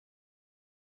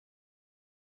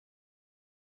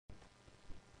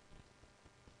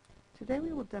Today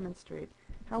we will demonstrate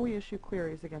how we issue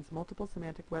queries against multiple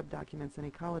semantic web documents in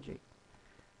ecology.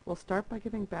 We'll start by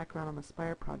giving background on the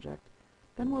Spire project,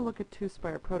 then we'll look at two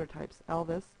Spire prototypes,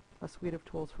 ELVIS, a suite of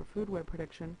tools for food web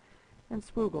prediction, and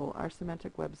Swoogle, our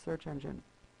semantic web search engine.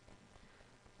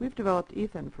 We've developed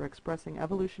Ethan for expressing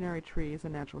evolutionary trees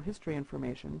and natural history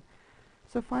information,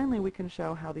 so finally we can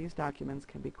show how these documents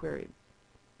can be queried.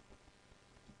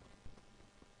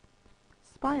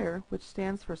 Spire, which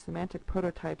stands for Semantic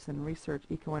Prototypes and Research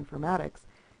Ecoinformatics,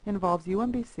 involves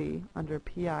UMBC under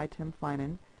PI Tim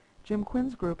Finan, Jim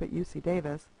Quinn's group at UC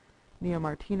Davis, Neo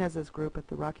Martinez's group at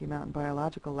the Rocky Mountain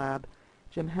Biological Lab,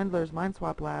 Jim Hendler's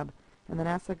MindSwap Lab, and the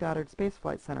NASA Goddard Space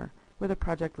Flight Center, where the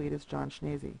project lead is John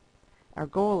Schnese. Our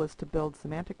goal is to build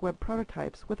semantic web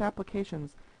prototypes with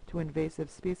applications to invasive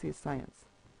species science.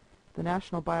 The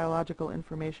National Biological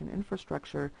Information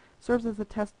Infrastructure serves as a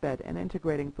testbed and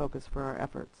integrating focus for our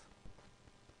efforts.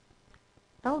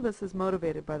 ELVIS is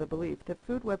motivated by the belief that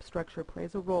food web structure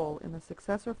plays a role in the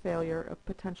success or failure of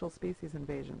potential species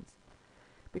invasions.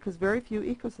 Because very few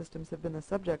ecosystems have been the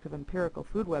subject of empirical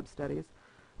food web studies,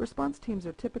 response teams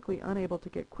are typically unable to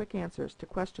get quick answers to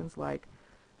questions like,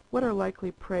 what are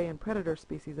likely prey and predator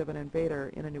species of an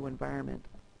invader in a new environment?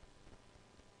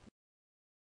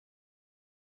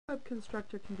 Web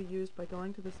constructor can be used by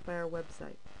going to the Spire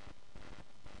website.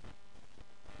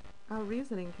 Our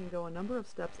reasoning can go a number of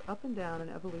steps up and down an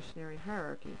evolutionary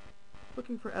hierarchy,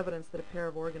 looking for evidence that a pair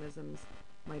of organisms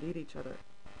might eat each other.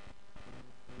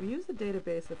 We use a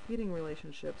database of feeding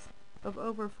relationships of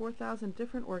over 4,000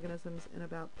 different organisms in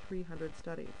about 300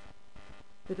 studies.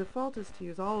 The default is to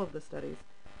use all of the studies,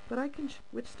 but I can choose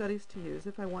which studies to use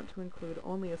if I want to include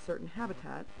only a certain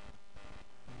habitat,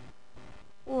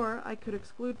 or I could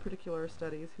exclude particular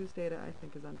studies whose data I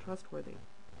think is untrustworthy.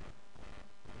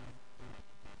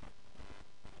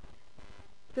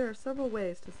 There are several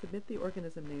ways to submit the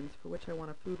organism names for which I want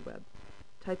a food web: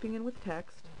 typing in with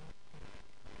text,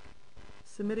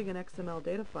 submitting an XML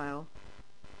data file,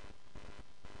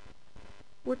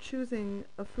 or choosing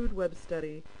a food web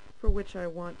study for which I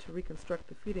want to reconstruct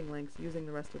the feeding links using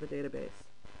the rest of the database.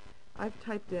 I've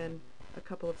typed in a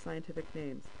couple of scientific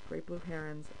names, great blue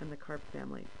herons and the carp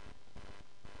family.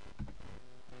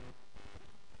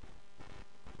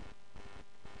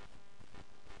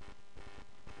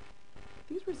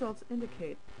 These results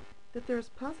indicate that there is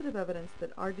positive evidence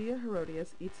that Ardea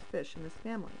herodias eats fish in this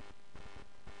family.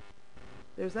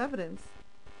 There's evidence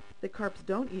that carps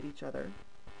don't eat each other,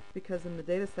 because in the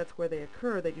data sets where they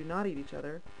occur they do not eat each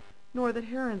other, nor that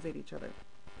herons eat each other.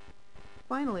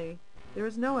 Finally, there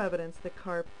is no evidence that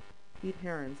carp eat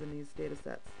herons in these data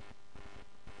sets.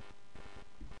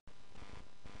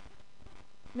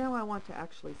 Now I want to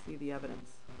actually see the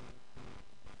evidence.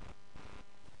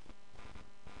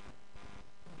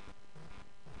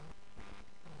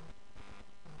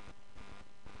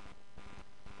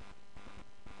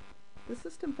 The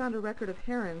system found a record of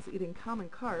herons eating common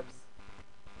carps,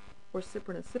 or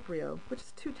Cyprinus cyprio, which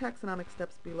is 2 taxonomic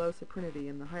steps below cyprinity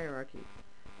in the hierarchy.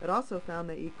 It also found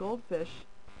they eat goldfish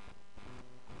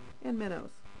and minnows.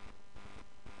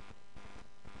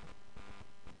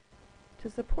 To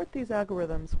support these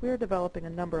algorithms, we are developing a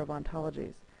number of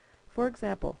ontologies. For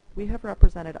example, we have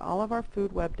represented all of our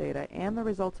food web data and the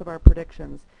results of our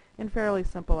predictions in fairly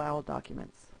simple OWL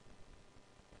documents.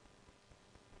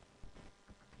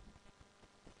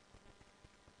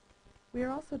 We are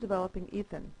also developing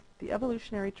Ethan, the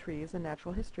evolutionary trees and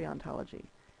natural history ontology.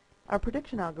 Our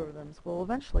prediction algorithms will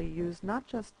eventually use not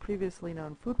just previously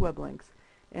known food web links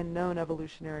and known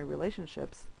evolutionary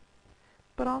relationships,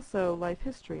 but also life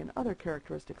history and other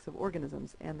characteristics of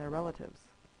organisms and their relatives.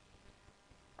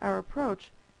 Our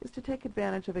approach is to take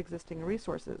advantage of existing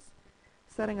resources,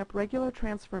 setting up regular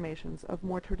transformations of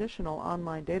more traditional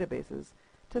online databases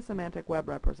to semantic web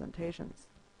representations.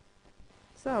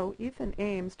 So, Ethan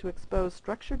aims to expose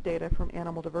structured data from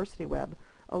Animal Diversity Web,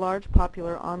 a large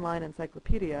popular online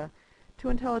encyclopedia, to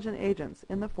intelligent agents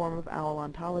in the form of OWL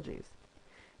ontologies.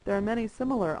 There are many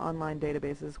similar online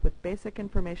databases with basic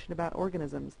information about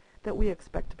organisms that we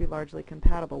expect to be largely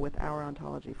compatible with our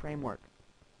ontology framework.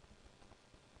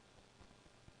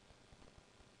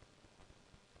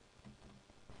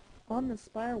 On the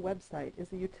Spire website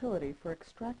is a utility for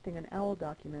extracting an OWL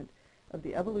document of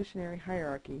the evolutionary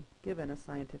hierarchy given a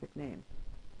scientific name.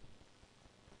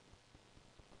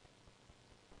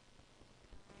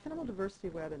 Animal Diversity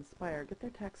Web and Spire get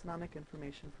their taxonomic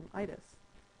information from IDIS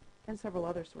and several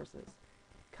other sources.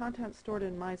 Content stored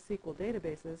in MySQL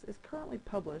databases is currently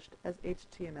published as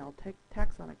HTML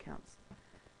taxon accounts.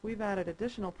 We've added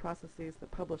additional processes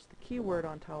that publish the keyword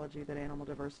ontology that Animal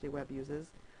Diversity Web uses,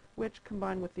 which,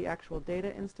 combined with the actual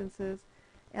data instances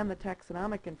and the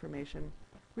taxonomic information,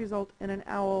 result in an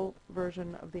OWL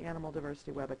version of the Animal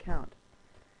Diversity Web account.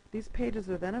 These pages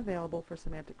are then available for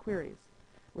semantic queries.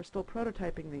 We're still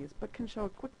prototyping these, but can show a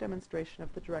quick demonstration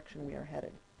of the direction we are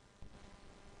heading.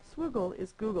 Swoogle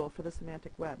is Google for the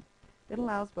semantic web. It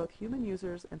allows both human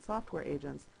users and software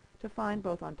agents to find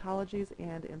both ontologies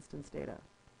and instance data.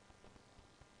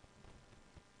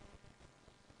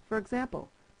 For example,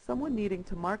 someone needing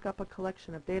to mark up a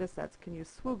collection of datasets can use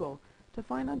Swoogle to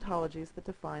find ontologies that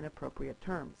define appropriate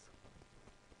terms.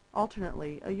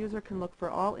 Alternately, a user can look for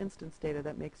all instance data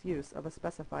that makes use of a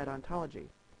specified ontology.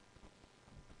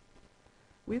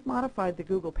 We've modified the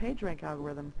Google PageRank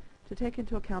algorithm to take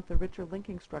into account the richer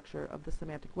linking structure of the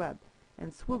semantic web,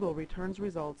 and Swoogle returns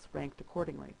results ranked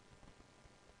accordingly.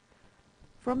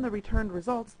 From the returned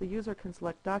results, the user can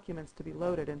select documents to be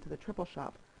loaded into the triple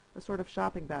shop, a sort of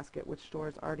shopping basket which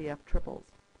stores RDF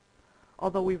triples.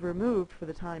 Although we've removed, for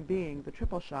the time being, the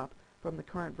triple shop from the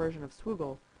current version of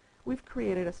Swoogle, we've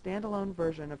created a standalone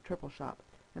version of triple shop,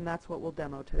 and that's what we'll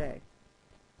demo today.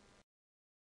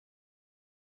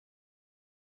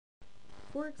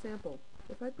 For example,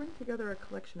 if I bring together a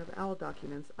collection of OWL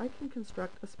documents, I can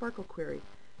construct a Sparkle query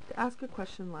to ask a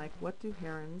question like, what do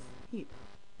herons eat?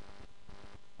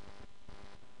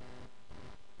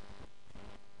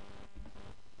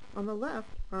 On the left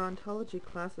are ontology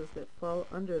classes that fall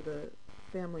under the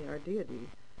family Ardeidae,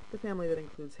 the family that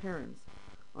includes herons.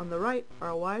 On the right are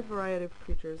a wide variety of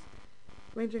creatures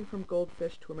ranging from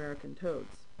goldfish to American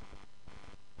toads.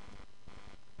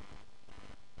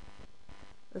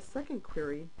 A second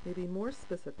query may be more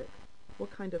specific.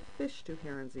 What kind of fish do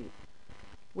herons eat?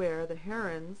 Where the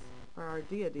herons are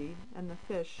Ardeidae and the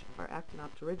fish are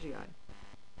Actinopterygii.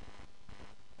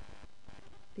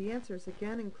 The answers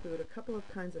again include a couple of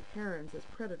kinds of herons as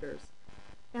predators,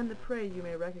 and the prey you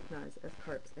may recognize as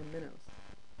carps and minnows.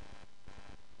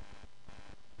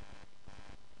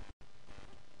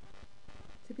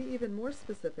 To be even more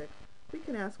specific, we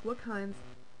can ask what kinds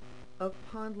of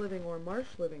pond-living or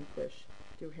marsh-living fish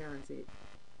do herons eat.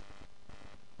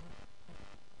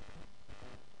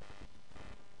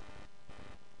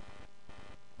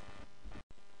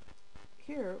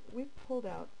 Here, we've pulled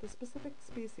out the specific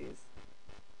species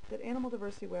that Animal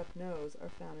Diversity Web knows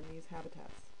are found in these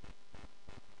habitats.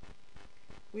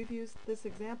 We've used this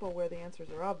example where the answers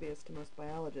are obvious to most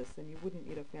biologists, and you wouldn't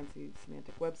need a fancy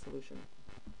semantic web solution.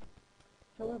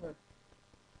 However,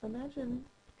 imagine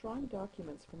drawing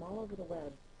documents from all over the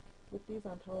web with these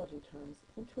ontology terms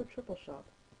into a triple shop,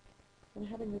 and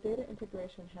having the data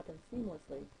integration happen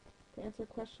seamlessly to answer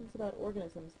questions about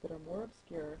organisms that are more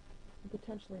obscure and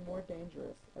potentially more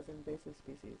dangerous as invasive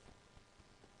species.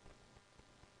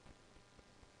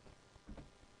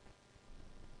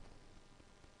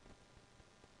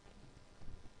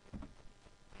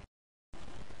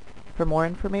 For more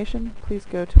information, please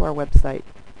go to our website,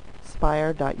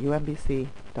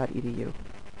 spire.umbc.edu.